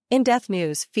In-depth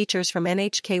news features from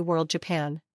NHK World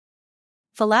Japan.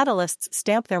 Philatelists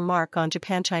stamp their mark on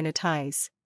Japan-China ties.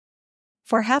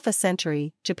 For half a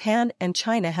century, Japan and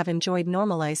China have enjoyed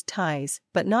normalized ties,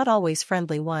 but not always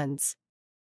friendly ones.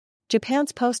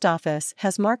 Japan's post office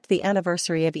has marked the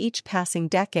anniversary of each passing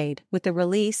decade with the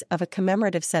release of a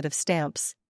commemorative set of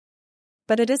stamps.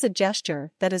 But it is a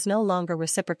gesture that is no longer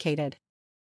reciprocated.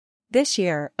 This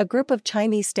year, a group of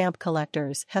Chinese stamp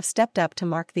collectors have stepped up to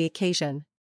mark the occasion.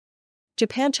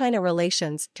 Japan-China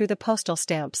relations through the postal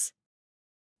stamps.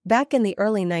 Back in the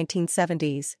early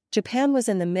 1970s, Japan was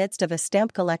in the midst of a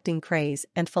stamp collecting craze,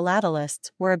 and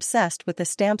philatelists were obsessed with the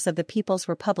stamps of the People's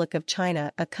Republic of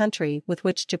China, a country with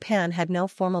which Japan had no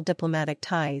formal diplomatic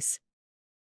ties.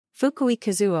 Fukui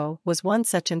Kazuo was one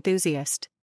such enthusiast.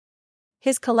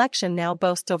 His collection now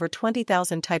boasts over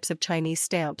 20,000 types of Chinese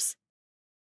stamps.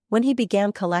 When he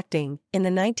began collecting, in the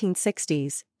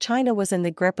 1960s, China was in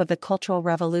the grip of the Cultural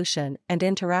Revolution and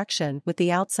interaction with the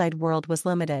outside world was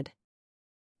limited.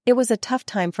 It was a tough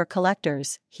time for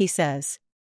collectors, he says.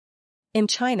 In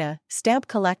China, stamp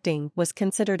collecting was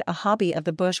considered a hobby of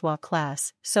the bourgeois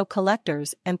class, so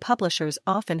collectors and publishers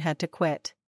often had to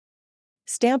quit.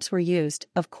 Stamps were used,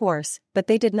 of course, but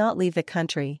they did not leave the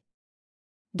country.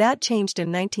 That changed in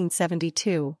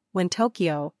 1972, when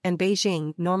Tokyo and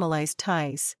Beijing normalized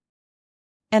ties.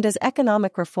 And as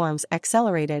economic reforms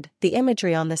accelerated, the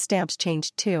imagery on the stamps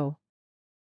changed too.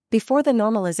 Before the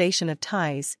normalization of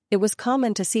ties, it was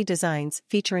common to see designs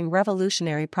featuring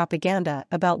revolutionary propaganda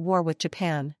about war with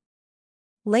Japan.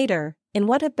 Later, in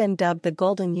what have been dubbed the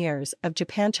golden years of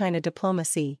Japan-China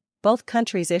diplomacy, both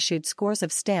countries issued scores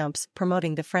of stamps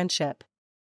promoting the friendship.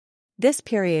 This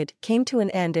period came to an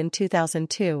end in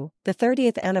 2002, the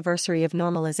 30th anniversary of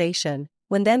normalization,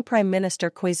 when then Prime Minister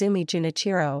Koizumi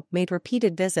Junichiro made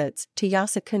repeated visits to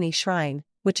Yasukuni Shrine,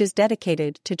 which is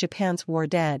dedicated to Japan's war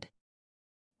dead.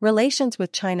 Relations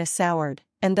with China soured,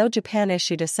 and though Japan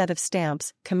issued a set of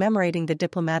stamps commemorating the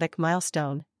diplomatic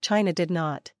milestone, China did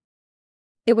not.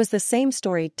 It was the same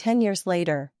story 10 years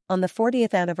later, on the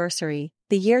 40th anniversary,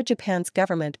 the year Japan's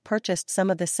government purchased some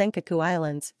of the Senkaku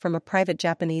Islands from a private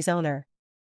Japanese owner.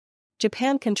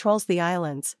 Japan controls the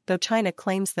islands, though China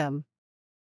claims them.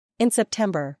 In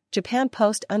September, Japan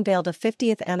Post unveiled a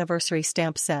 50th anniversary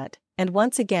stamp set, and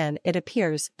once again it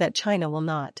appears that China will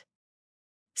not.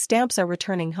 Stamps are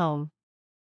returning home.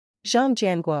 Zhang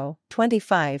Jianguo,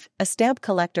 25, a stamp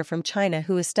collector from China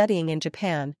who is studying in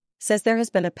Japan, says there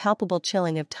has been a palpable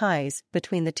chilling of ties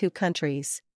between the two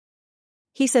countries.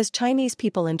 He says Chinese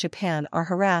people in Japan are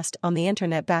harassed on the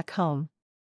internet back home.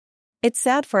 It's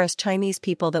sad for us Chinese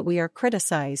people that we are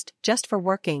criticized just for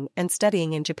working and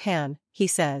studying in Japan, he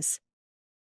says.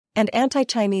 And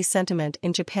anti-Chinese sentiment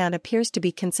in Japan appears to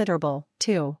be considerable,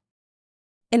 too.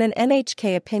 In an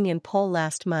NHK opinion poll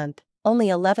last month, only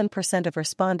 11% of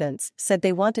respondents said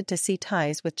they wanted to see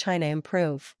ties with China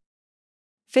improve.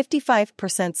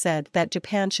 55% said that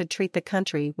Japan should treat the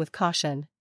country with caution.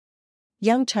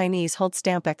 Young Chinese hold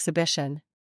stamp exhibition.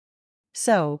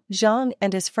 So, Zhang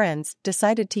and his friends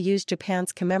decided to use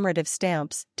Japan's commemorative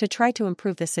stamps to try to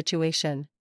improve the situation.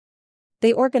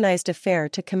 They organized a fair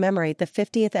to commemorate the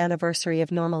 50th anniversary of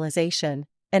normalization,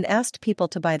 and asked people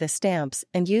to buy the stamps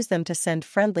and use them to send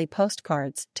friendly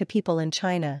postcards to people in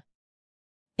China.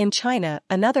 In China,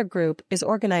 another group is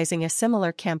organizing a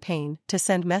similar campaign to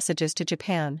send messages to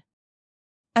Japan.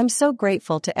 I'm so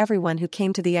grateful to everyone who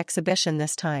came to the exhibition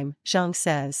this time, Zhang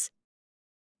says.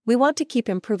 We want to keep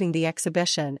improving the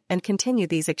exhibition and continue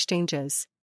these exchanges.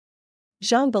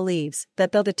 Zhang believes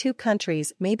that though the two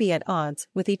countries may be at odds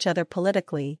with each other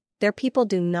politically, their people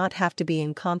do not have to be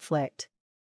in conflict.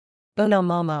 Uno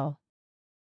Momo.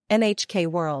 NHK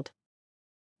World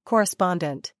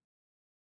Correspondent.